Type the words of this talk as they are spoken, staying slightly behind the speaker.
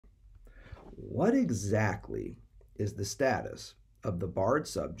what exactly is the status of the barred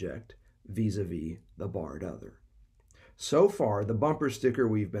subject vis-a-vis the barred other? So far, the bumper sticker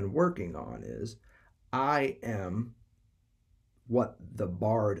we've been working on is, I am what the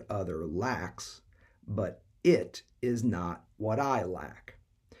barred other lacks, but it is not what I lack.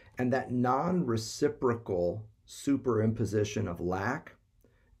 And that non-reciprocal superimposition of lack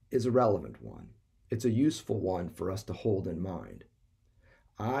is a relevant one. It's a useful one for us to hold in mind.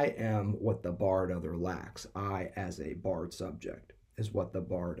 I am what the barred other lacks. I, as a barred subject, is what the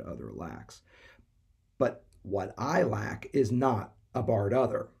barred other lacks. But what I lack is not a barred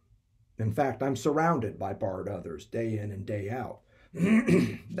other. In fact, I'm surrounded by barred others day in and day out.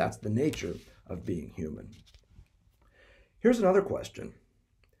 That's the nature of being human. Here's another question.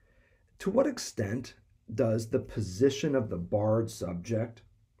 To what extent does the position of the barred subject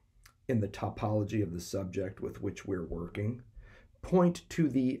in the topology of the subject with which we're working point to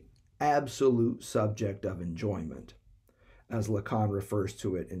the absolute subject of enjoyment, as Lacan refers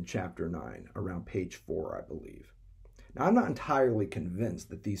to it in chapter 9, around page 4, I believe? Now, I'm not entirely convinced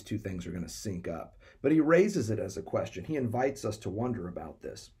that these two things are going to sync up, but he raises it as a question. He invites us to wonder about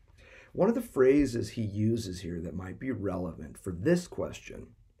this. One of the phrases he uses here that might be relevant for this question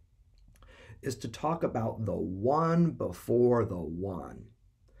is to talk about the one before the one.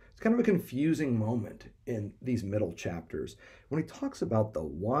 It's kind of a confusing moment in these middle chapters. When he talks about the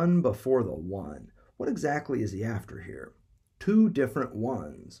one before the one, what exactly is he after here? Two different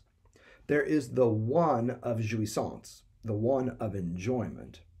ones. There is the one of jouissance, the one of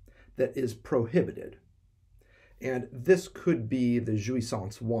enjoyment, that is prohibited. And this could be the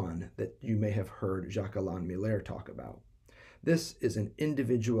jouissance one that you may have heard Jacques Lacan talk about. This is an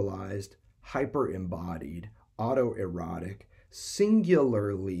individualized, hyper-embodied, autoerotic,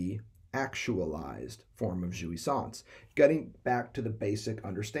 singularly actualized form of jouissance, getting back to the basic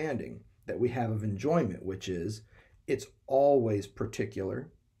understanding that we have of enjoyment, which is it's always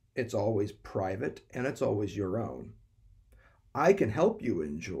particular, it's always private, and it's always your own. I can help you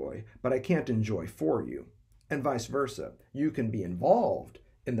enjoy, but I can't enjoy for you, and vice versa. You can be involved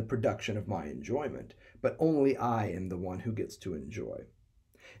in the production of my enjoyment, but only I am the one who gets to enjoy.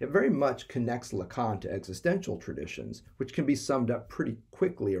 It very much connects Lacan to existential traditions, which can be summed up pretty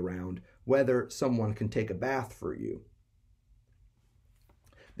quickly around whether someone can take a bath for you.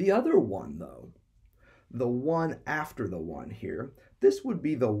 The other one, though, the one after the one here, this would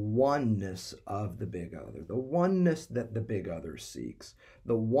be the oneness of the big other, the oneness that the big other seeks,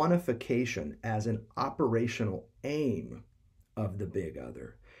 the oneification as an operational aim of the big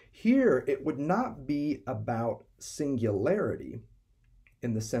other. Here, it would not be about singularity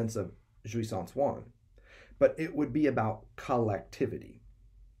in the sense of jouissance one, but it would be about collectivity,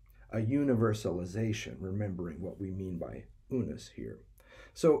 a universalization, remembering what we mean by unus here.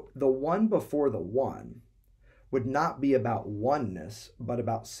 So the one before the one would not be about oneness, but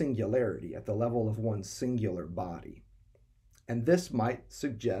about singularity at the level of one's singular body. And this might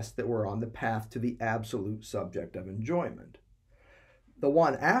suggest that we're on the path to the absolute subject of enjoyment. The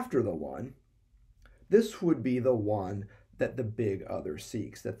one after the one, this would be the one that the big other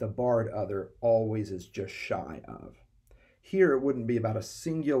seeks, that the barred other always is just shy of. Here, it wouldn't be about a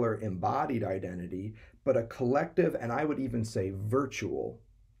singular embodied identity, but a collective, and I would even say virtual,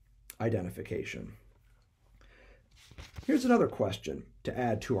 identification. Here's another question to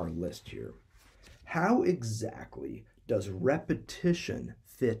add to our list here. How exactly does repetition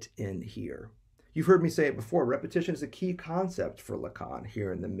fit in here? You've heard me say it before, repetition is a key concept for Lacan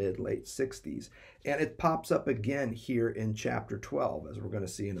here in the mid-late 60s, and it pops up again here in chapter 12, as we're going to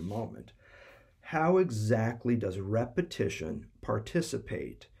see in a moment. How exactly does repetition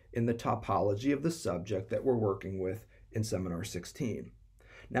participate in the topology of the subject that we're working with in Seminar 16?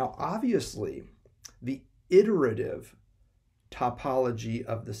 Now, obviously, the iterative topology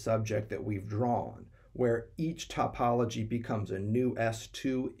of the subject that we've drawn, where each topology becomes a new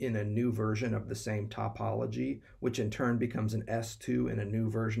S2 in a new version of the same topology, which in turn becomes an S2 in a new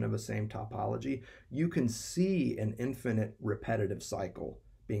version of the same topology, you can see an infinite repetitive cycle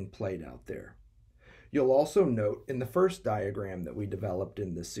being played out there. You'll also note in the first diagram that we developed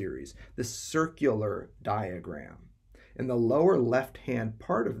in this series, the circular diagram. In the lower left-hand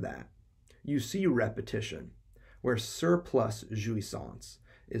part of that, you see repetition, where surplus jouissance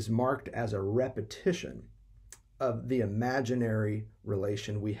is marked as a repetition of the imaginary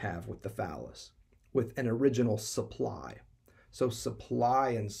relation we have with the phallus, with an original supply. So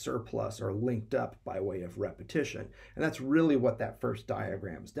supply and surplus are linked up by way of repetition. And that's really what that first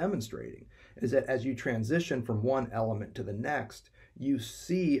diagram is demonstrating, is that as you transition from one element to the next, you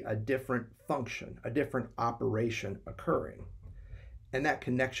see a different function, a different operation occurring. And that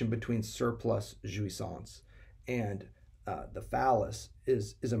connection between surplus jouissance and the phallus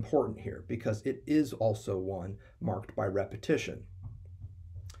is important here because it is also one marked by repetition.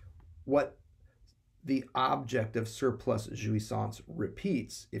 What the object of surplus jouissance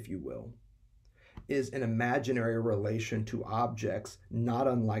repeats, if you will, is an imaginary relation to objects not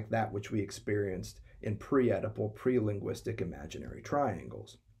unlike that which we experienced in pre-Oedipal, pre-linguistic imaginary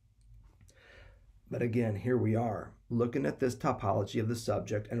triangles. But again, here we are, looking at this topology of the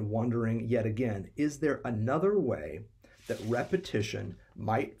subject and wondering yet again, is there another way that repetition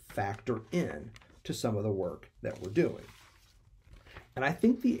might factor in to some of the work that we're doing? And I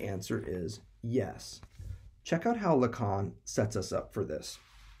think the answer is yes. Check out how Lacan sets us up for this.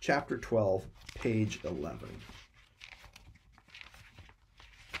 Chapter 12, page 11.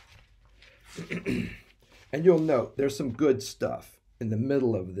 And you'll note there's some good stuff in the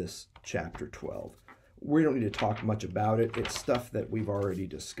middle of this chapter 12. We don't need to talk much about it. It's stuff that we've already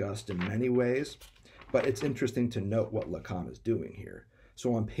discussed in many ways, but it's interesting to note what Lacan is doing here.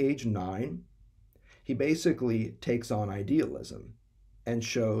 So on page 9, he basically takes on idealism and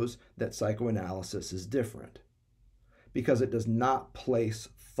shows that psychoanalysis is different because it does not place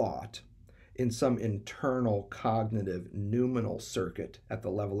thought in some internal cognitive noumenal circuit at the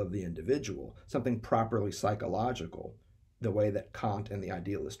level of the individual, something properly psychological, the way that Kant and the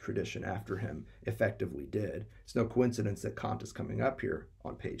idealist tradition after him effectively did. It's no coincidence that Kant is coming up here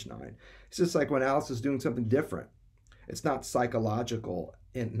on page 9. He says psychoanalysis is doing something different. It's not psychological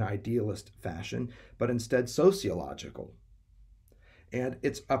in an idealist fashion, but instead sociological. And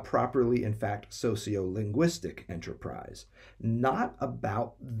it's a properly, in fact, sociolinguistic enterprise, not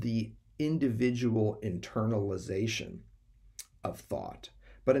about the individual internalization of thought,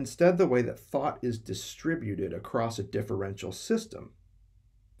 but instead the way that thought is distributed across a differential system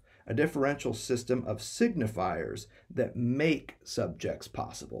of signifiers that make subjects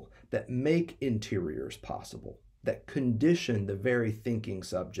possible, that make interiors possible, that condition the very thinking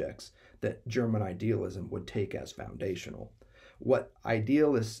subjects that German idealism would take as foundational. What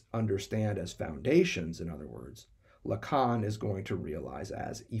idealists understand as foundations, in other words, Lacan is going to realize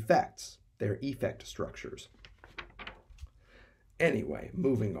as effects. They're effect structures. Anyway,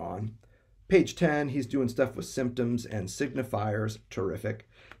 moving on. Page 10, he's doing stuff with symptoms and signifiers. Terrific.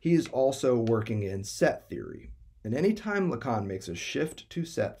 He's also working in set theory. And anytime Lacan makes a shift to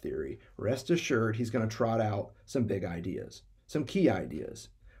set theory, rest assured he's going to trot out some big ideas, some key ideas.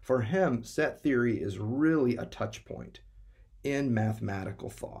 For him, set theory is really a touch point in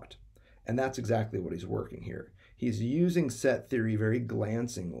mathematical thought. And that's exactly what he's working here. He's using set theory very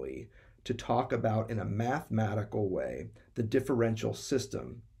glancingly to talk about in a mathematical way the differential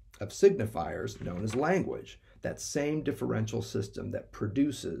system of signifiers known as language, that same differential system that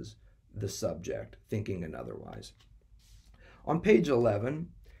produces the subject, thinking and otherwise. On page 11,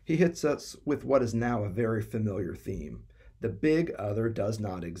 he hits us with what is now a very familiar theme. The big other does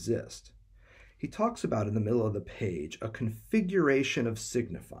not exist. He talks about in the middle of the page a configuration of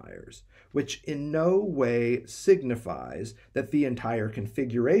signifiers, which in no way signifies that the entire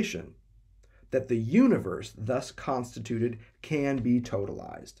configuration, that the universe thus constituted, can be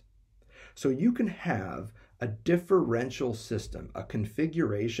totalized. So you can have a differential system, a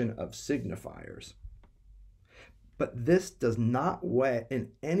configuration of signifiers, but this does not in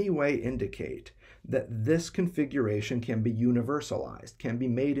any way indicate that this configuration can be universalized, can be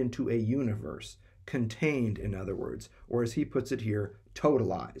made into a universe, contained, in other words, or as he puts it here,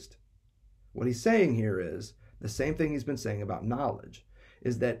 totalized. What he's saying here is the same thing he's been saying about knowledge,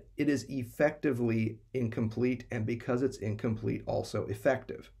 is that it is effectively incomplete, and because it's incomplete, also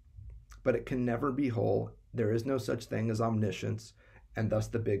effective. But it can never be whole. There is no such thing as omniscience, and thus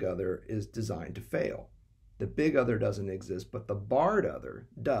the big other is designed to fail. The big other doesn't exist, but the barred other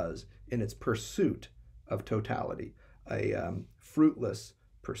does in its pursuit of totality, a fruitless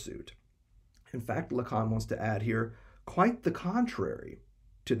pursuit. In fact, Lacan wants to add here quite the contrary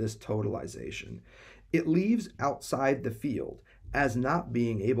to this totalization. It leaves outside the field as not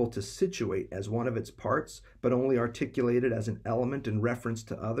being able to situate as one of its parts, but only articulated as an element in reference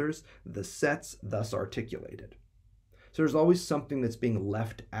to others, the sets thus articulated. So there's always something that's being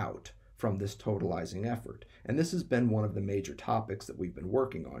left out from this totalizing effort. And this has been one of the major topics that we've been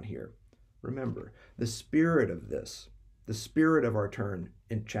working on here. Remember, the spirit of this, the spirit of our turn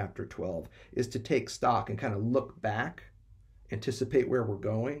in chapter 12, is to take stock and kind of look back, anticipate where we're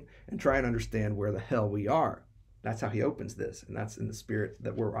going, and try and understand where the hell we are. That's how he opens this, and that's in the spirit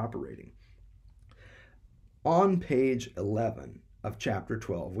that we're operating. On page 11 of chapter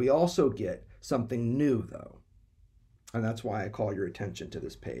 12, we also get something new, though. And that's why I call your attention to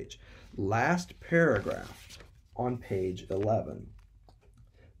this page. Last paragraph on page 11.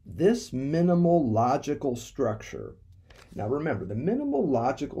 This minimal logical structure. Now remember, the minimal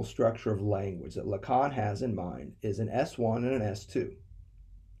logical structure of language that Lacan has in mind is an S1 and an S2,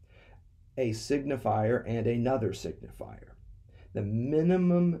 a signifier and another signifier. The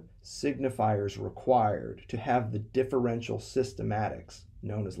minimum signifiers required to have the differential systematics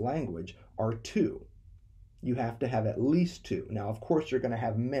known as language are 2. You have to have at least 2. Now, of course, you're going to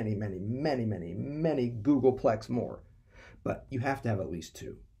have many Googleplex more, but you have to have at least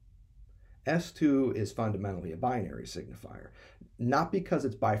 2. S2 is fundamentally a binary signifier, not because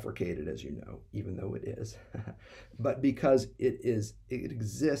it's bifurcated, as you know, even though it is, but because it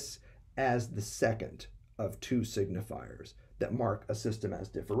exists as the second of 2 signifiers that mark a system as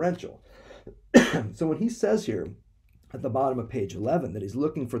differential. So when he says here at the bottom of page 11 that he's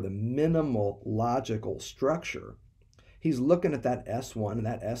looking for the minimal logical structure, he's looking at that S1 and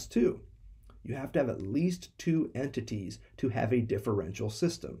that S2. You have to have at least 2 entities to have a differential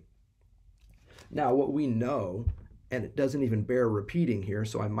system. Now, what we know, and it doesn't even bear repeating here,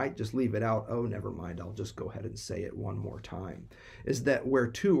 so I might just leave it out. Oh, never mind. I'll just go ahead and say it one more time, is that where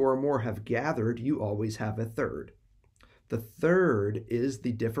 2 or more have gathered, you always have a third. The third is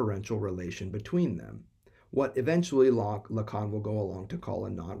the differential relation between them, what eventually Lacan will go along to call a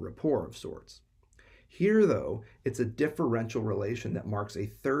non-rapport of sorts. Here, though, it's a differential relation that marks a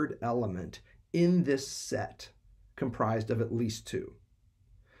third element in this set comprised of at least 2.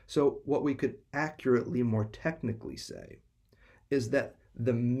 So what we could accurately, more technically say, is that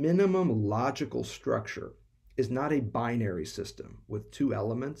the minimum logical structure is not a binary system with 2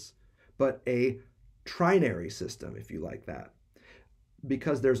 elements, but a trinary system, if you like that,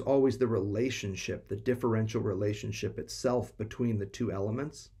 because there's always the relationship, the differential relationship itself between the 2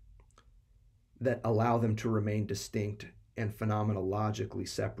 elements that allow them to remain distinct and phenomenologically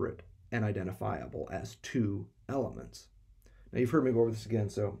separate and identifiable as 2 elements. Now, you've heard me go over this again,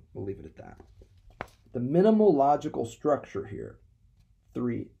 so we'll leave it at that. The minimal logical structure here,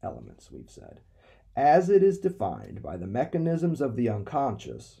 3 elements, we've said, as it is defined by the mechanisms of the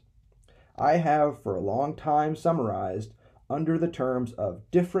unconscious, I have for a long time summarized under the terms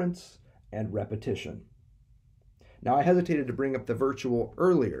of difference and repetition. Now, I hesitated to bring up the virtual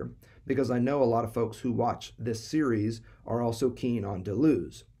earlier because I know a lot of folks who watch this series are also keen on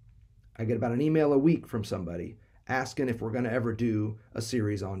Deleuze. I get about an email a week from somebody asking if we're going to ever do a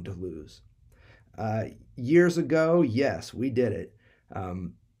series on Deleuze. Years ago, yes, we did it.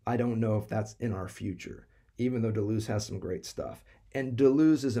 I don't know if that's in our future, even though Deleuze has some great stuff. And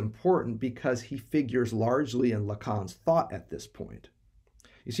Deleuze is important because he figures largely in Lacan's thought at this point.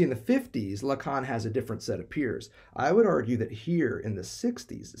 You see, in the 50s, Lacan has a different set of peers. I would argue that here in the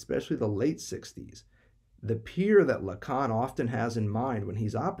 60s, especially the late 60s, the peer that Lacan often has in mind when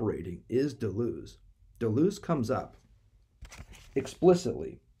he's operating is Deleuze. Deleuze comes up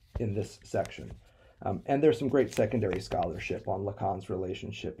explicitly in this section. And there's some great secondary scholarship on Lacan's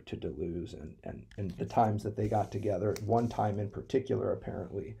relationship to Deleuze and the times that they got together, one time in particular,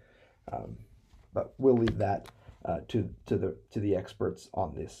 apparently. But we'll leave that to the experts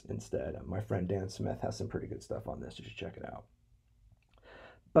on this instead. My friend Dan Smith has some pretty good stuff on this. You should check it out.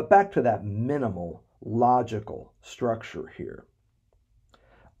 But back to that minimal logical structure here.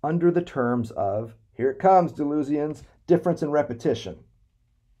 Under the terms of, here it comes, Deleuzians, difference and repetition.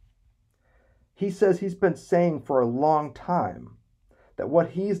 He says he's been saying for a long time that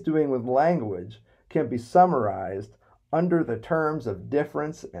what he's doing with language can be summarized under the terms of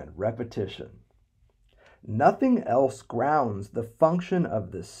difference and repetition. Nothing else grounds the function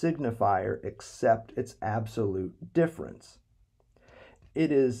of the signifier except its absolute difference.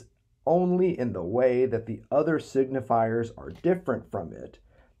 It is only in the way that the other signifiers are different from it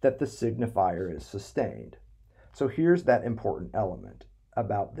that the signifier is sustained. So here's that important element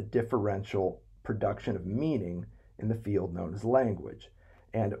about the differential production of meaning in the field known as language.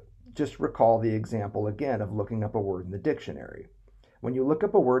 And just recall the example again of looking up a word in the dictionary. When you look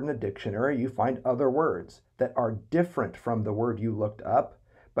up a word in a dictionary, you find other words that are different from the word you looked up,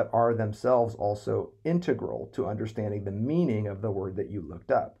 but are themselves also integral to understanding the meaning of the word that you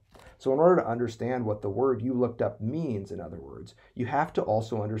looked up. So in order to understand what the word you looked up means, in other words, you have to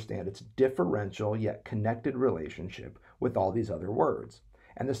also understand its differential yet connected relationship with all these other words.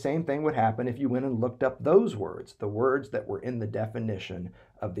 And the same thing would happen if you went and looked up those words, the words that were in the definition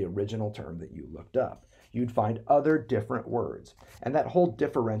of the original term that you looked up. You'd find other different words. And that whole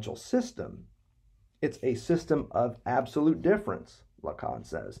differential system, it's a system of absolute difference, Lacan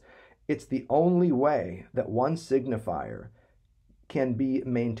says. It's the only way that one signifier can be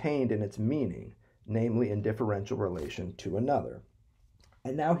maintained in its meaning, namely in differential relation to another.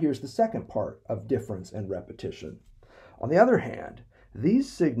 And now here's the second part of difference and repetition. On the other hand, These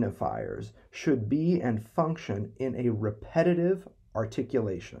signifiers should be and function in a repetitive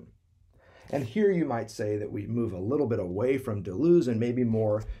articulation. And here you might say that we move a little bit away from Deleuze and maybe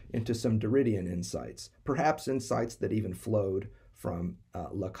more into some Derridian insights, perhaps insights that even flowed from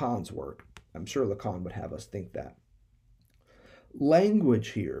Lacan's work. I'm sure Lacan would have us think that. Language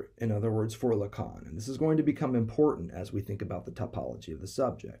here, in other words, for Lacan, and this is going to become important as we think about the topology of the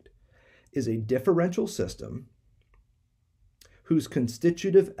subject, is a differential system whose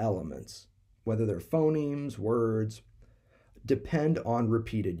constitutive elements, whether they're phonemes, words, depend on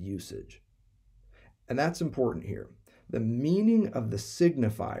repeated usage. And that's important here. The meaning of the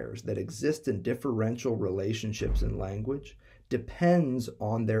signifiers that exist in differential relationships in language depends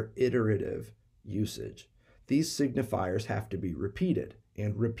on their iterative usage. These signifiers have to be repeated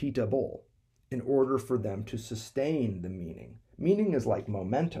and repeatable in order for them to sustain the meaning. Meaning is like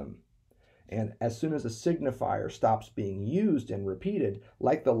momentum. And as soon as a signifier stops being used and repeated,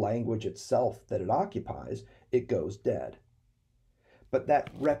 like the language itself that it occupies, it goes dead. But that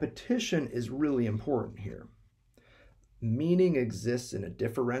repetition is really important here. Meaning exists in a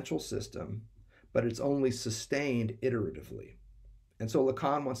differential system, but it's only sustained iteratively. And so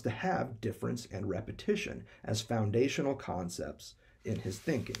Lacan wants to have difference and repetition as foundational concepts in his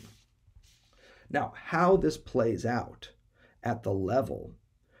thinking. Now, how this plays out at the level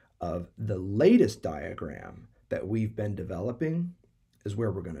of the latest diagram that we've been developing is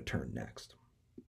where we're going to turn next.